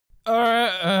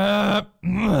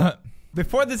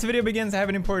Before this video begins, I have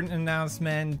an important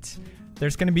announcement.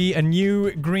 There's gonna be a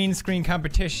new green screen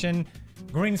competition.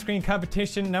 Green screen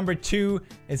competition number 2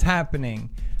 is happening.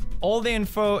 All the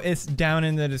info is down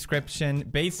in the description.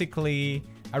 Basically,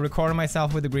 I recorded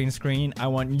myself with a green screen. I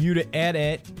want you to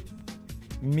edit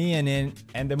me in it,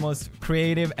 and the most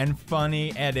creative and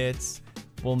funny edits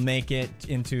will make it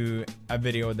into a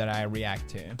video that I react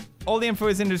to. All the info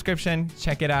is in the description.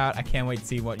 Check it out. I can't wait to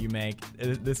see what you make.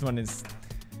 This one is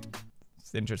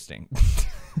interesting.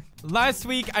 Last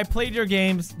week, I played your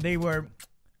games. They were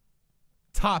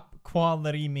top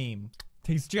quality meme.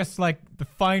 Tastes just like the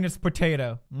finest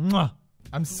potato. Mwah.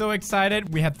 I'm so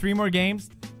excited. We have 3 more games.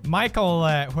 Michael,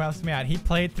 who helps me out, he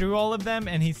played through all of them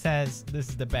and he says this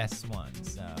is the best one.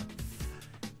 So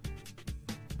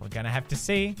we're gonna have to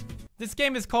see. This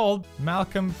game is called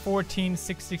Malcolm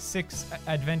 1466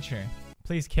 Adventure.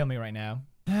 Please kill me right now.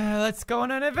 Let's go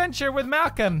on an adventure with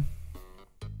Malcolm.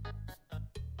 I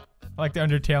like the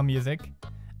Undertale music.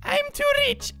 I'm too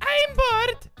rich. I'm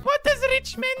bored. What does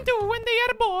rich men do when they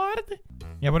are bored?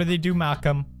 Yeah, what do they do,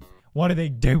 Malcolm? What do they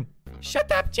do?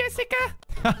 Shut up, Jessica.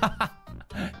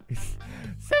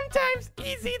 Sometimes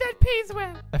easy that pays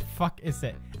well. The fuck is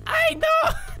it? I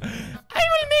know. I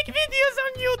will make videos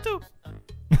on YouTube.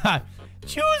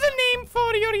 Choose a name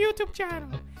for your YouTube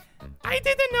channel. I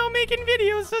didn't know making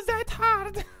videos was that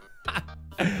hard.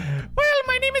 Well,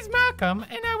 my name is Malcolm,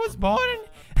 and I was born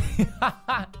in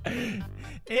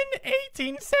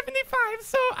 1875,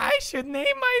 so I should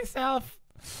name myself.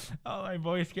 Oh, my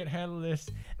voice can't handle this.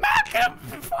 Malcolm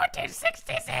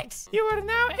 1466. You are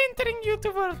now entering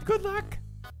YouTube world. Good luck.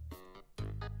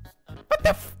 What the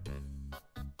f—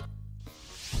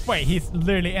 Wait, he's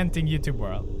literally entering YouTube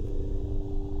world.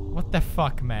 What the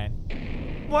fuck, man?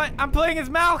 What? I'm playing as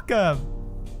Malcolm.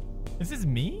 Is this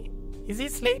me? Is he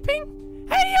sleeping?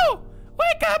 Hey, you!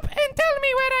 Wake up and tell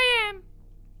me where I am.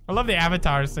 I love the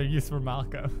avatars they're used for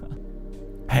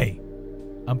Malcolm. Hey,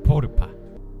 I'm PewDiePie.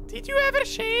 Did you ever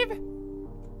shave?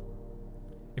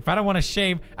 If I don't want to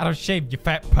shave, I don't shave, you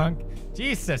fat punk.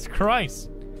 Jesus Christ.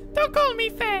 Don't call me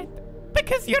fat,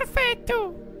 because you're fat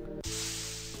too.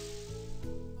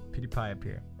 PewDiePie up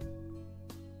here.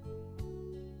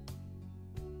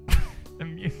 The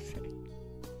music.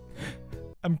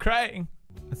 I'm crying.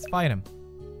 Let's fight him.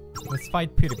 Let's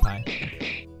fight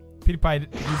PewDiePie.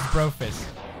 PewDiePie used Brofist.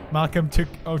 Malcolm took—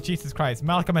 oh, Jesus Christ.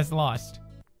 Malcolm has lost.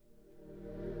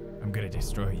 I'm gonna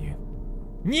destroy you.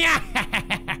 Yeah!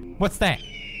 What's that?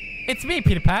 It's me,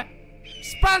 PewDiePie.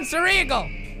 Sponsor Eagle!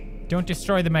 Don't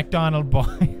destroy the McDonald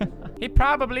boy. He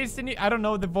probably is the new— I don't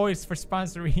know the voice for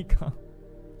Sponsor Eagle.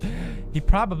 He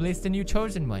probably is the new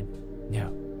chosen one.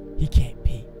 No, he can't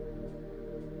be.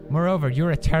 Moreover,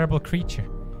 you're a terrible creature,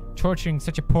 torturing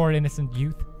such a poor innocent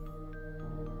youth.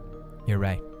 You're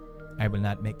right. I will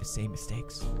not make the same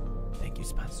mistakes. Thank you,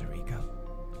 Sponsor Eagle.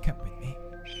 Come with me.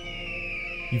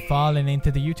 You've fallen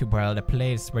into the YouTube world, a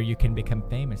place where you can become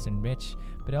famous and rich,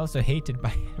 but also hated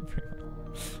by everyone.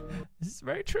 This is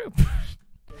very true.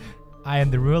 I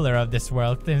am the ruler of this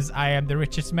world, since I am the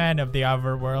richest man of the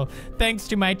other world, thanks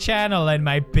to my channel and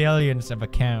my billions of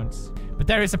accounts. But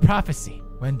there is a prophecy.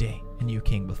 One day, a new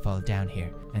king will fall down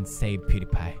here and save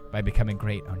PewDiePie by becoming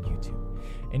great on YouTube.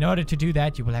 In order to do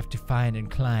that, you will have to find and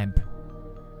climb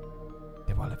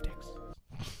the wall of Dex.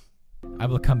 I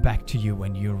will come back to you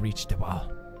when you reach the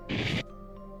wall.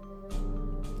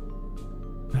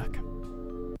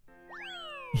 Welcome.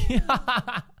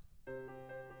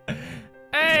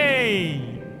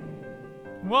 Hey!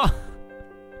 What?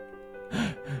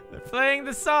 They're playing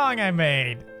the song I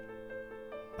made.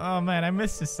 Oh man, I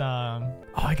missed the song.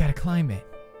 Oh, I gotta climb it.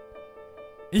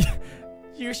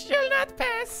 You shall not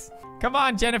pass. Come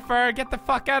on, Jennifer, get the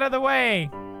fuck out of the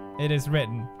way. It is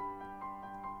written.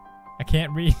 I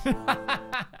can't read.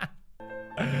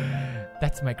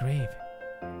 That's my grave.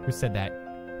 Who said that?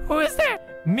 Who is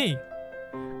that? Me.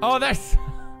 Oh, that's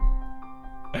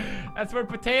where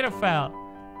Potato fell.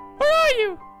 Where are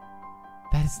you?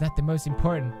 That is not the most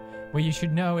important. What you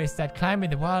should know is that climbing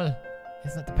the wall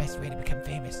is not the best way to become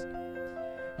famous.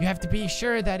 You have to be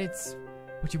sure that it's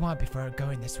what you want before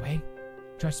going this way.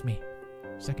 Trust me,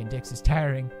 sucking dicks is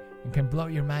tiring and can blow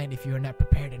your mind if you are not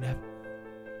prepared enough.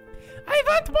 I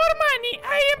want more money.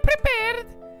 I am prepared.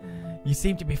 You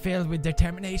seem to be filled with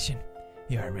determination.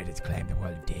 You are ready to climb the wall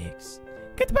of dicks.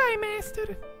 Goodbye,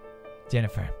 master.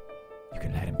 Jennifer, you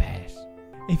can let him pass.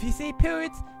 If you see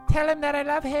Poods, tell him that I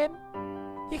love him.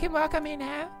 You can walk on me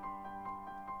now.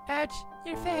 Ouch,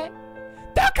 you're fat.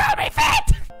 Don't call me fat!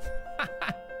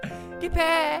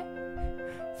 Goodbye.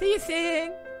 See you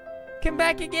soon. Come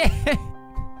back again.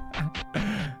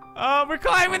 Oh, we're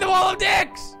climbing the wall of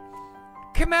dicks!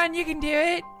 Come on, you can do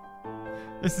it!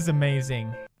 This is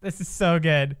amazing. This is so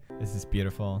good. This is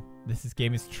beautiful. This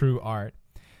game is true art.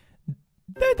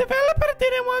 The developer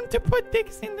didn't want to put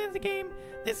dicks in this game.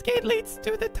 This gate leads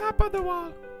to the top of the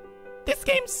wall. This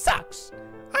game sucks.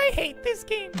 I hate this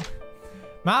game.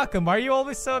 Malcolm, why are you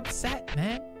always so upset,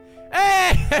 man?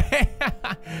 Hey!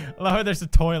 I love how there's a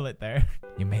toilet there.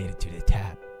 You made it to the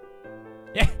top.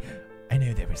 Yeah, I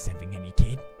knew there was something in you,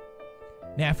 kid.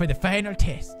 Now for the final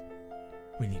test.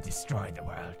 Will you destroy the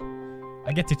world?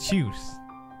 I get to choose.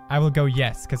 I will go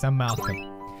yes, because I'm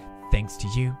Malcolm. Thanks to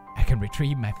you, I can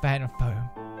retrieve my final form.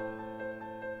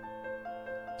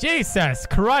 Jesus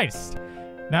Christ!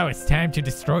 Now it's time to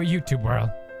destroy YouTube world.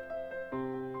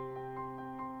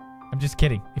 I'm just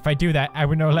kidding. If I do that, I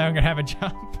would no longer have a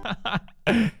job.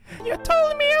 You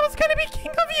told me I was gonna be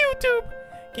king of YouTube.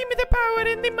 Give me the power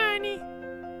and the money.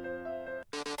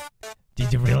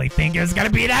 Did you really think it was gonna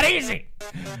be that easy?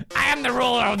 I am the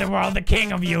ruler of the world, the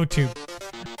king of YouTube.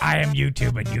 I am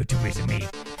YouTube and YouTube is me.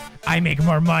 I make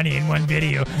more money in one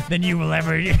video than you will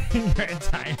ever in your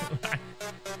entire life.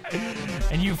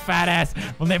 And you fat ass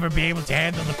will never be able to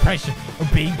handle the pressure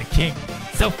of being the king.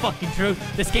 So fucking true.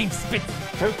 This game spits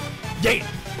truth. Yeah.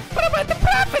 What about the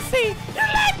prophecy? You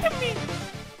lied to me.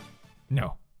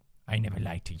 No, I never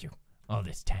lied to you all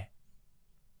this time.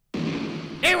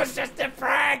 It was just a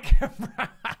prank.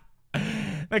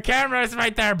 The camera is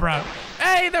right there, bro.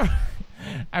 Hey,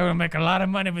 I will make a lot of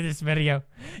money with this video.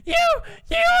 You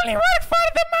only work for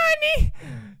the money.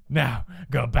 Now,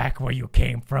 go back where you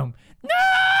came from. No!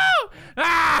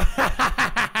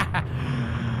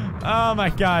 Oh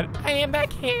my god. I am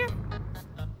back here.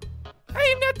 I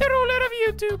am not the ruler of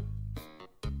YouTube.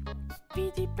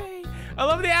 PewDiePie. I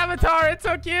love the avatar. It's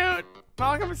so cute.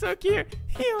 Malcolm is so cute.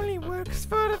 He only works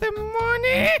for the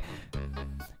money.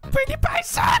 PewDiePie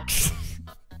sucks.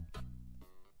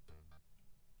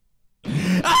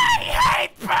 I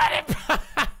hate PewDiePie.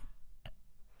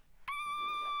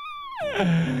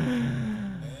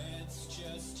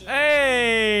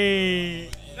 Hey.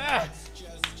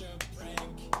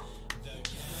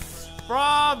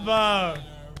 Bravo.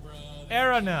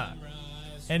 Arana.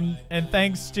 And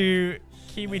thanks to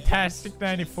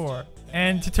KiwiTastic94.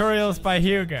 And tutorials by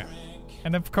Hugo.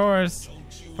 And of course,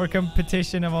 for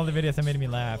competition of all the videos that made me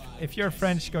laugh. If you're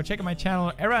French, go check out my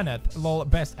channel, Aranat, lol,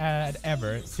 best ad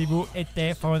ever. Si vous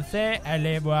êtes français,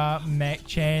 allez voir ma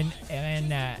chaîne,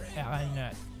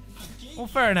 Aranat. Well,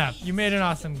 fair enough. You made an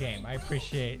awesome game. I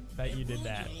appreciate that you did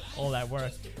that. All that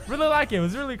work. Really like it. It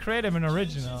was really creative and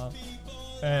original.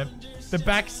 The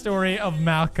backstory of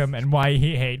Malcolm and why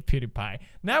he hates PewDiePie.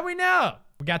 Now we know.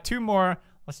 We got two more.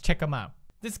 Let's check them out.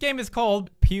 This game is called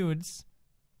Pewds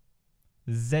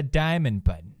the Diamond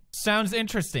Button. Sounds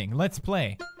interesting. Let's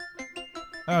play.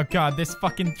 Oh god, this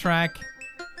fucking track.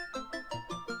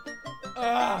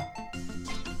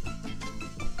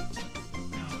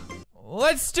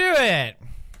 Let's do it.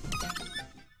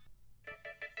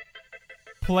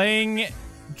 Playing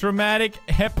dramatic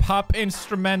hip-hop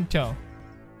instrumental.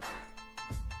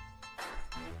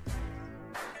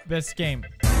 Best game.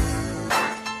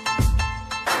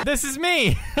 This is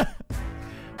me.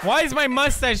 Why is my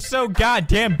mustache so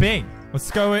goddamn big?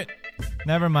 Let's go it.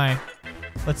 Never mind.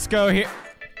 Let's go here.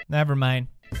 Never mind.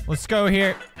 Let's go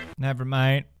here. Never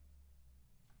mind.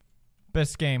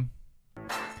 Best game.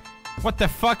 What the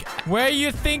fuck? Where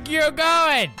you think you're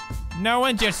going? No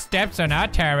one just steps on our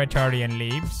territory and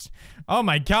leaves. Oh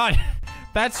my god.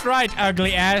 That's right,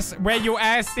 ugly ass. Where you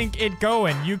ass think it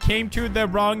going? You came to the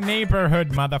wrong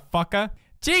neighborhood, motherfucker.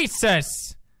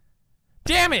 Jesus.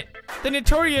 Damn it! The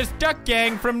notorious Duck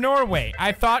Gang from Norway.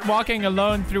 I thought walking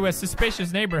alone through a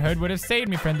suspicious neighborhood would have saved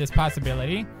me from this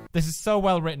possibility. This is so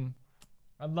well written.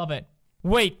 I love it.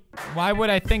 Wait, why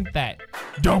would I think that?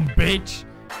 Dumb bitch.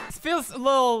 This feels a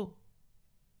little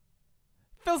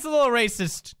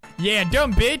racist. Yeah,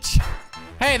 dumb bitch.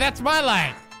 Hey, that's my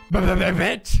line.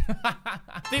 Bitch.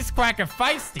 This quacker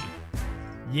feisty.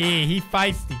 Yeah, he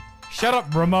feisty. Shut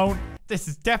up, Ramon. This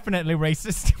is definitely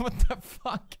racist. What the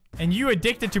fuck? And you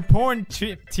addicted to porn,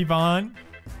 Tivon?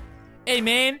 Hey,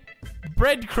 man.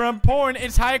 Breadcrumb porn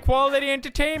is high-quality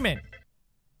entertainment.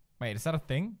 Wait, is that a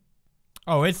thing?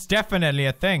 Oh, it's definitely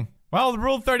a thing. Well,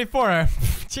 Rule 34.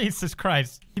 Jesus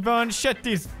Christ. Tivon, shut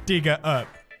this digger up.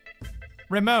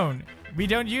 Ramon, we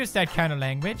don't use that kind of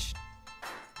language.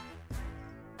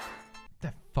 What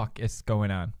the fuck is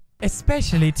going on?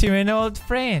 Especially to an old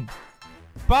friend.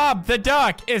 Bob the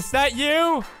Duck, is that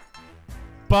you?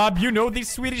 Bob, you know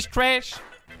this Swedish trash?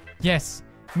 Yes,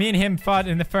 me and him fought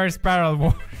in the first barrel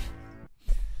war.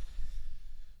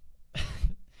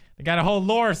 They got a whole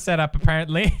lore set up,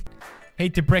 apparently.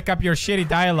 Hate to break up your shitty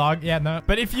dialogue. Yeah, no.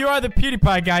 But if you are the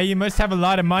PewDiePie guy, you must have a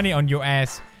lot of money on your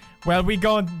ass. Well, we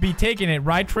gonna be taking it,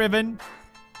 right, Triven?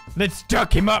 Let's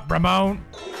duck him up, Ramon.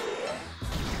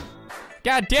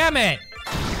 God damn it!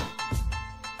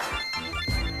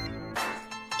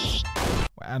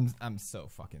 I'm so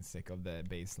fucking sick of the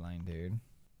baseline, dude.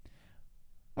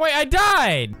 Wait, I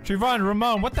died! Trevon,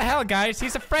 Ramon, what the hell, guys?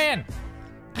 He's a friend.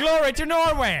 Glory to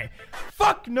Norway!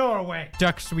 Fuck Norway!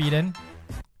 Duck Sweden.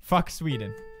 Fuck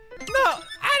Sweden. No,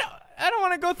 I don't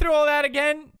want to go through all that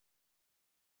again.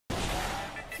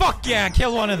 Fuck yeah,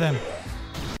 kill one of them.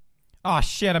 Oh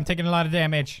shit, I'm taking a lot of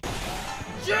damage.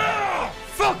 Yeah!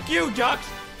 Fuck you, ducks!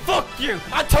 Fuck you!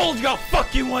 I told you I'll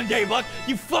fuck you one day, Buck!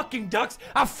 You fucking ducks!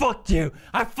 I fucked you!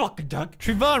 I fucking duck!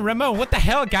 Trevon, Ramon, what the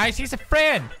hell, guys? He's a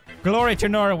friend! Glory to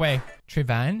Norway.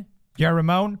 Trevon? You're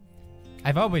Ramon?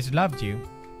 I've always loved you.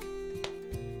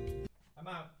 I'm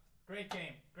out. Great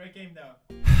game. Great game,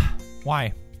 though.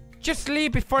 Why? Just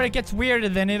leave before it gets weirder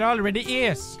than it already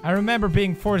is. I remember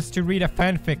being forced to read a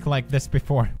fanfic like this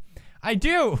before. I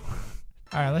do!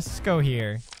 Alright, let's just go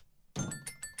here.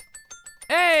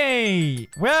 Hey!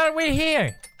 Well, we're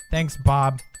here. Thanks,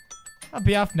 Bob. I'll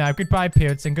be off now. Goodbye,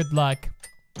 Pierce, and good luck.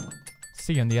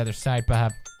 See you on the other side,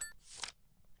 Bob.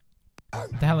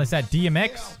 What the hell is that?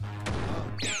 DMX?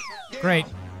 Great.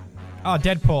 Oh,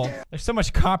 Deadpool. There's so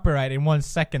much copyright in 1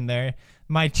 second there.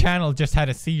 My channel just had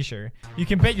a seizure. You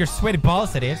can bet your sweaty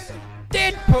balls it is.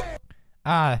 Deadpool!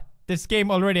 This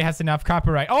game already has enough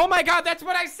copyright. Oh my god, that's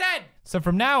what I said! So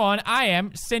from now on, I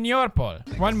am Senor Paul.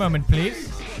 One moment,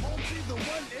 please.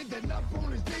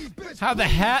 How the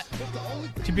heck?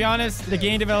 To be honest, the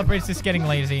game developer is just getting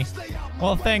lazy.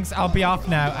 Well, thanks. I'll be off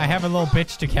now. I have a little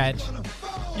bitch to catch.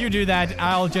 You do that.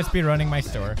 I'll just be running my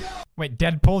store. Wait,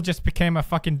 Deadpool just became a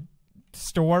fucking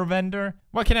store vendor?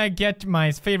 What can I get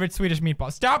my favorite Swedish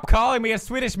meatball? Stop calling me a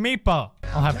Swedish meatball!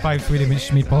 I'll have 5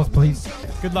 Swedish meatballs, please.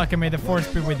 Good luck and may the force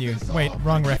be with you. Wait,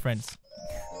 wrong reference.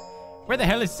 Where the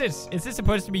hell is this? Is this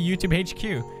supposed to be YouTube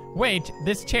HQ? Wait,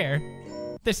 this chair?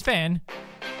 This fan?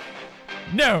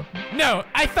 No, no,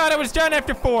 I thought I was done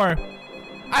after 4.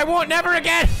 I won't never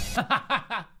again!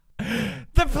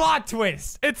 The plot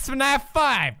twist! It's FNAF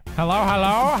 5! Hello,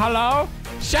 hello, hello?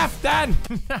 Chef Dan!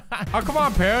 Oh, come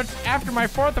on, parents. After my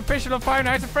 4th official Five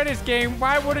Nights at Freddy's game,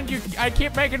 why wouldn't you? I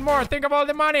keep making more. Think of all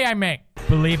the money I make.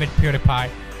 Believe it, PewDiePie.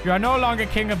 You are no longer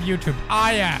king of YouTube.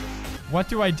 I am. What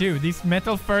do I do? These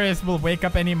metal furries will wake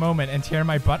up any moment and tear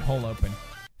my butthole open.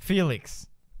 Felix.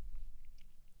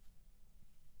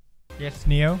 Yes,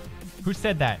 Neo? Who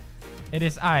said that? It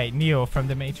is I, Neo from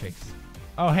the Matrix.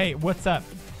 Oh, hey, what's up?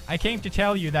 I came to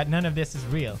tell you that none of this is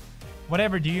real.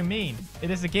 Whatever do you mean? It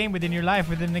is a game within your life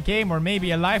within a game, or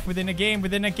maybe a life within a game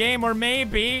within a game, or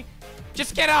maybe...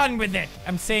 Just get on with it!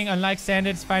 I'm saying unlike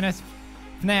standards, finest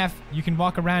FNAF, you can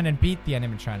walk around and beat the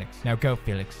animatronics. Now go,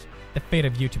 Felix. The fate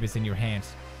of YouTube is in your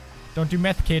hands. Don't do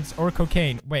meth, kids, or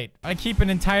cocaine. Wait, I keep an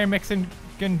entire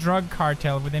Mexican drug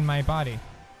cartel within my body.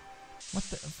 What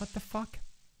the fuck?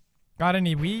 Got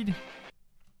any weed?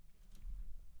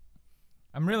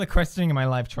 I'm really questioning my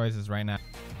life choices right now.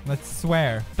 Let's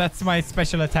swear. That's my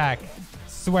special attack.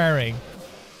 Swearing.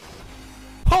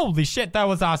 Holy shit, that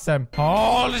was awesome.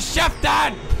 Holy chef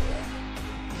dad!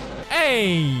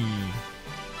 Hey!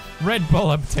 Red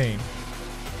Bull obtained.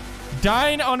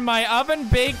 Dine on my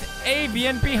oven-baked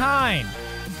avian behind.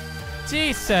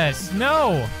 Jesus,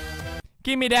 no.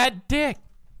 Give me that dick.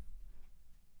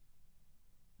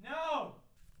 No.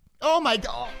 Oh my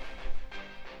god.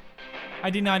 I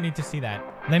did not need to see that.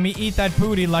 Let me eat that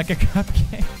booty like a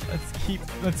cupcake.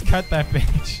 Let's cut that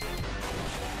bitch.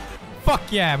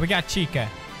 Fuck yeah, we got Chica.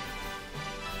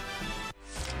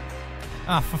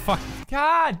 Ah, for fuck.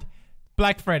 God.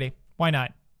 Black Freddy. Why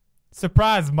not?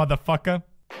 Surprise, motherfucker.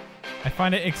 I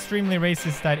find it extremely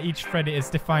racist that each Freddy is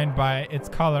defined by its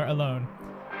color alone.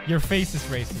 Your face is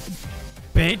racist.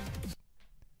 Bitch.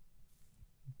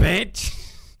 Bitch.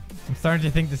 I'm starting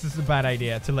to think this is a bad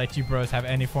idea to let you bros have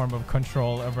any form of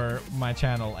control over my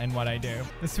channel and what I do.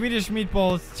 The Swedish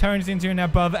meatballs turns into an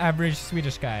above average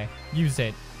Swedish guy. Use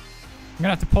it. I'm gonna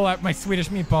have to pull out my Swedish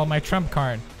meatball, my trump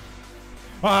card.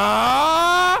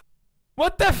 Ah!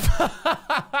 What the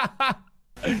fuck?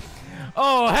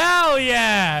 Oh, hell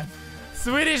yeah!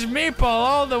 Swedish meatball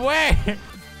all the way!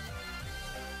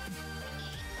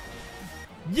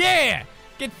 Yeah!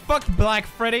 Get fucked, Black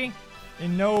Freddy!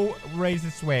 In no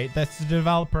racist way. That's the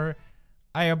developer.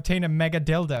 I obtained a mega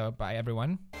dildo by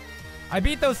everyone. I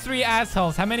beat those 3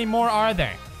 assholes. How many more are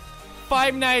there?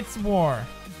 5 nights more.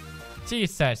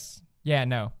 Jesus. Yeah,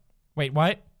 no. Wait,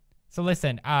 what? So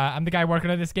listen, I'm the guy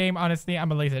working on this game. Honestly,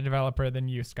 I'm a later developer than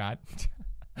you, Scott.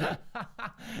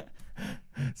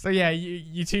 So yeah,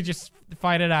 you two just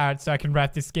fight it out so I can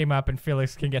wrap this game up and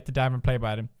Felix can get the diamond play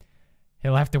button.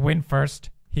 He'll have to win first.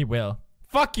 He will.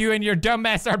 Fuck you and your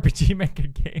dumbass RPG Maker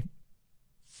game.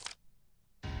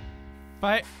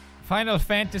 Final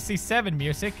Fantasy VII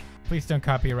music. Please don't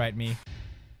copyright me.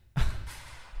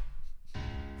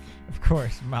 Of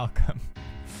course, Malcolm.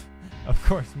 Of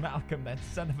course, Malcolm, that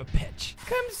son of a bitch.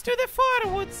 Comes to the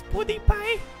forwards,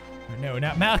 PewDiePie. No,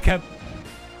 not Malcolm.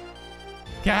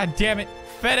 God damn it.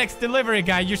 FedEx delivery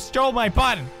guy, you stole my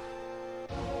button.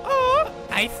 Oh,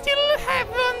 I still have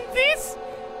on this.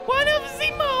 One of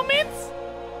the moments.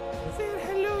 There,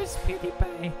 hello,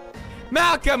 PewDiePie.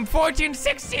 Malcolm,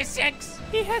 1466.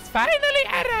 He has finally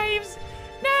arrived.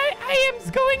 Now I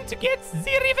am going to get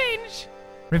the revenge.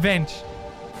 Revenge?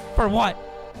 For what?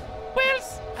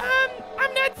 Well,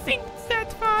 I'm not thinking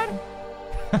that far.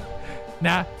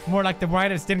 Nah, more like the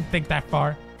writers didn't think that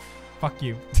far. Fuck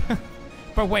you.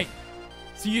 But wait,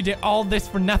 so you did all this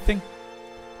for nothing?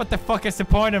 What the fuck is the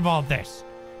point of all this?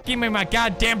 Give me my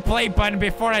goddamn play button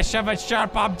before I shove a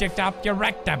sharp object up your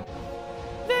rectum.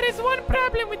 There is one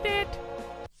problem with that.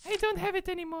 I don't have it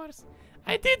anymore.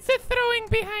 I did the throwing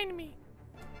behind me.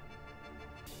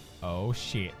 Oh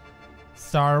shit.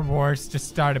 Star Wars just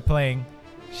started playing.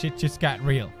 Shit just got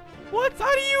real. What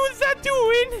are you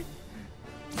doing?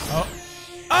 Oh.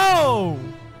 Oh!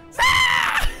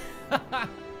 Ah!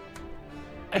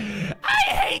 I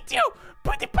hate you!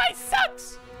 PewDiePie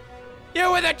sucks!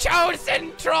 You were the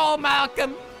chosen troll,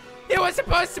 Malcolm! You were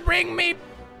supposed to bring me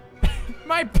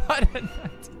my button.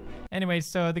 Anyway,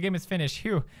 so the game is finished.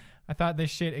 Phew. I thought this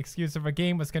shit excuse of a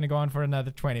game was gonna go on for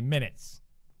another 20 minutes.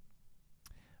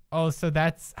 Oh, so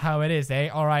that's how it is, eh?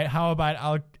 Alright, how about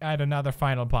I'll add another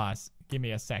final boss. Give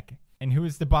me a second. And who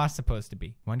is the boss supposed to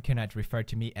be? One cannot refer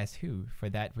to me as who, for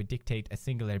that would dictate a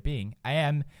singular being. I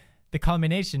am the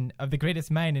culmination of the greatest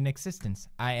mind in existence.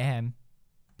 I am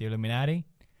the Illuminati.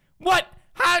 What?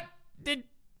 How did...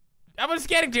 I was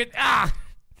getting to it. Ah!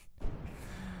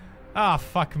 Oh,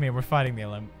 fuck me. We're fighting the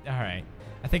Illuminati. Alright.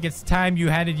 I think it's time you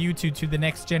handed you two to the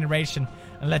next generation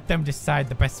and let them decide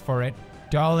the best for it.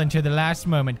 Dull into the last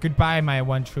moment. Goodbye, my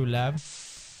one true love.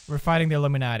 We're fighting the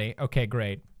Illuminati. Okay,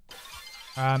 great.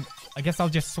 I guess I'll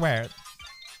just swear.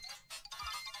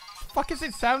 Fuck is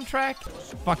it, soundtrack?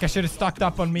 Fuck, I should have stocked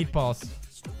up on meatballs.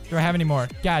 Do I have any more?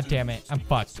 God damn it, I'm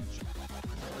fucked.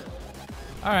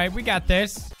 Alright, we got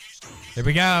this. Here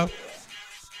we go.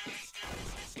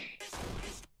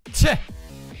 Tch!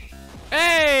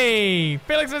 Hey!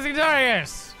 Felix was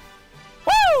victorious!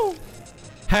 Woo!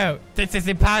 Oh, this is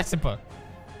impossible.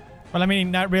 Well, I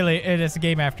mean, not really. It is a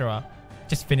game after all.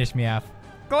 Just finish me off.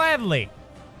 Gladly.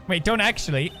 Wait, don't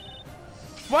actually.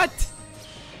 What?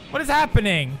 What is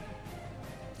happening?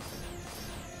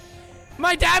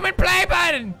 My diamond play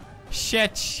button!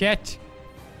 Shit, shit.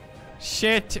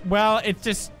 Shit. Well, it's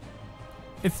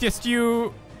just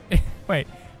you. Wait.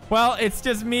 Well, it's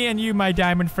just me and you, my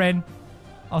diamond friend.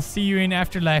 I'll see you in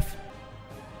afterlife.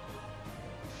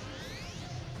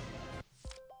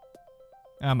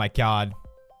 Oh my god.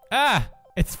 Ah!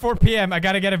 It's 4 p.m. I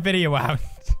gotta get a video out.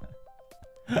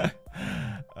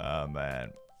 Oh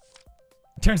man.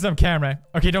 Turn some camera.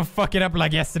 Okay, don't fuck it up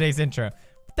like yesterday's intro.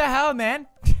 What the hell, man?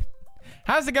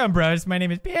 How's it going, bros? My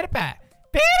name is PewDiePie.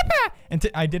 PewDiePie! And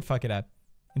I did fuck it up.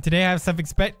 And today I have something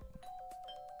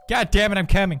God damn it, I'm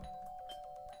coming.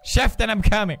 Chef, then I'm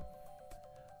coming.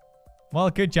 Well,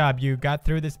 good job. You got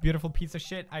through this beautiful piece of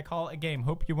shit I call a game.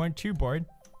 Hope you weren't too bored.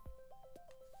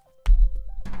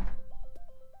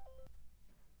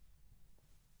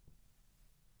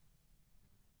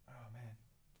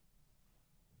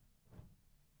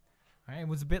 Alright, it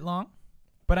was a bit long,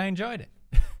 but I enjoyed it.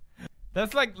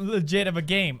 That's like legit of a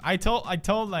game. I told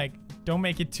like, don't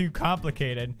make it too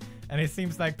complicated. And it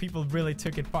seems like people really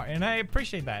took it far. And I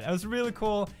appreciate that. It was really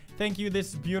cool. Thank you,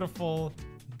 this beautiful,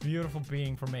 beautiful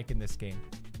being, for making this game.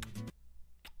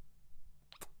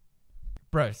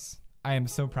 Bros, I am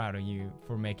so proud of you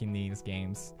for making these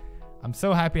games. I'm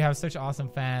so happy to have such awesome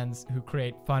fans who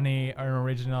create funny and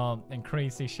original and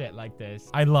crazy shit like this.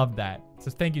 I love that.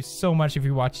 So thank you so much if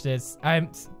you watched this.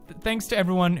 Thanks to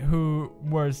everyone who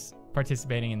was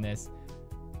participating in this.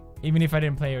 Even if I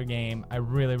didn't play your game, I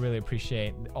really, really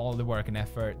appreciate all the work and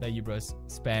effort that you bros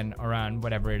spend around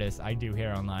whatever it is I do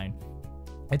here online.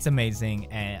 It's amazing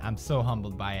and I'm so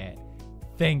humbled by it.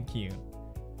 Thank you.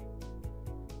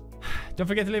 Don't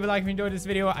forget to leave a like if you enjoyed this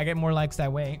video. I get more likes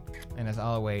that way. And as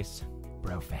always,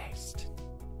 bro-faced.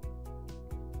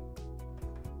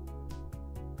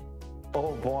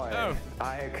 Oh boy, oh.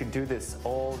 I could do this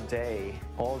all day.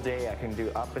 All day I can do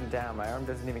up and down. My arm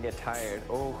doesn't even get tired.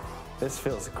 Oh. This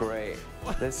feels great.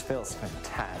 This feels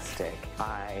fantastic.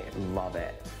 I love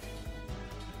it.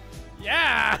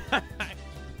 Yeah!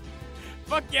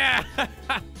 Fuck yeah!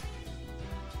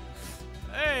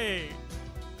 Hey!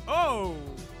 Oh!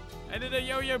 I did a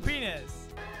yo-yo penis!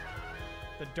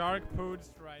 The dark pood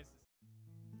rises.